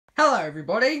Hello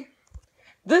everybody,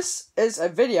 this is a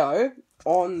video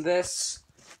on this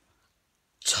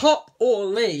top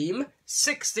Orieme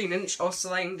 16-inch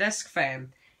oscillating desk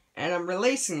fan, and I'm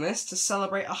releasing this to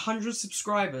celebrate 100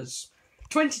 subscribers.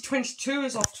 2022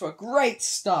 is off to a great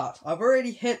start. I've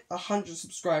already hit 100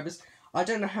 subscribers. I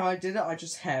don't know how I did it, I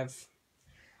just have.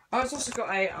 I've also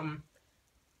got a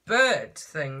bird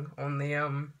thing on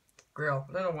the grill.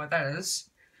 I don't know what that is.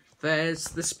 There's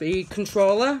the speed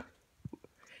controller.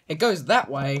 It goes that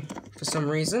way for some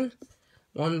reason.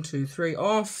 1, 2, 3,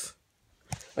 off.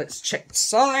 Let's check the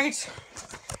side.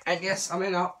 And yes, I'm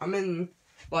in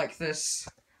like this.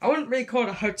 I wouldn't really call it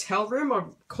a hotel room. I'd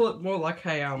call it more like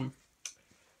a I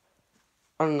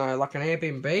don't know, like an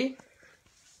Airbnb.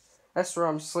 That's where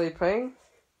I'm sleeping,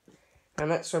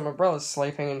 and that's where my brother's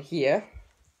sleeping in here.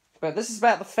 But this is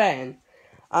about the fan.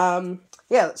 Yeah,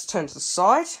 let's turn to the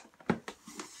side.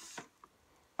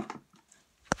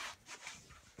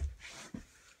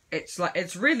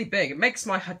 It's really big. It makes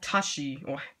my Hitachi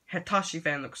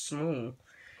fan look small.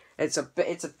 It's a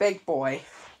big boy.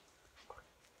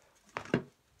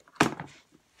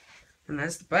 And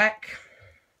there's the back.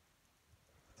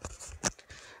 Let's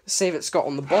see if it's got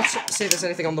on the bottom. See if there's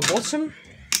anything on the bottom.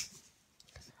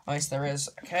 Oh yes, there is.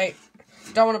 Okay.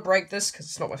 Don't want to break this because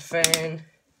it's not my fan.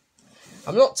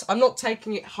 I'm not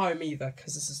taking it home either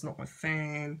because this is not my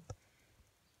fan.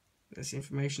 There's the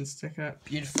information sticker.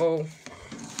 Beautiful.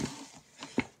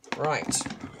 Right.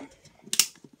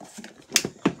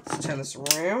 Let's turn this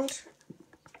around.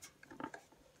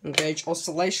 Engage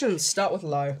oscillation. Start with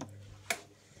low.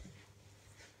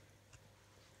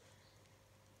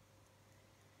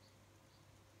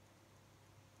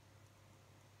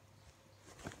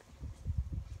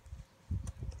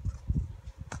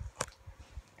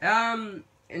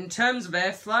 In terms of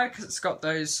airflow, because it's got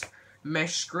those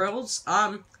mesh grills,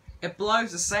 it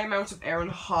blows the same amount of air on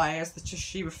high as the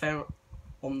Toshiba fan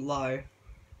on low.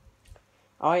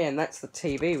 Oh yeah, and that's the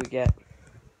TV we get.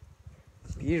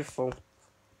 Beautiful.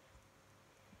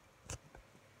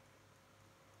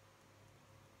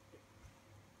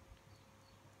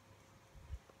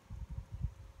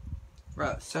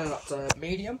 Right, let's turn it up to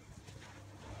medium.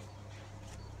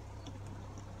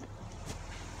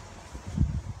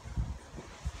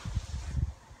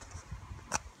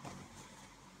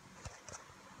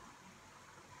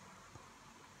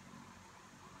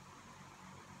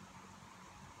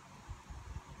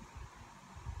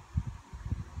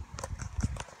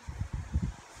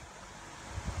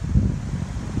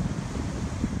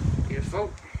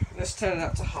 Beautiful. Let's turn it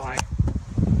up to high.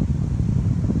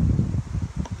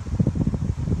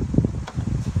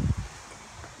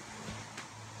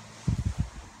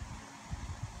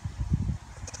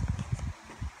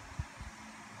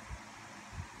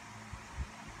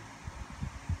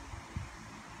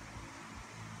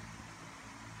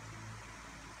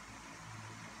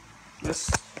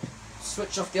 Let's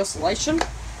switch off the oscillation. Now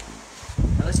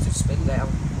let's do spin down.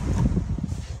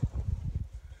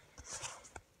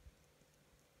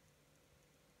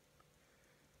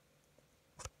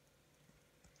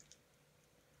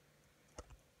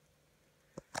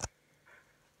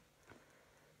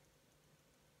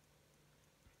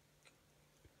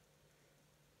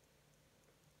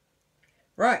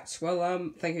 Right, well,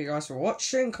 thank you guys for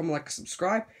watching. Comment, like,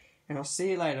 subscribe, and I'll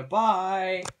see you later.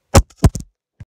 Bye!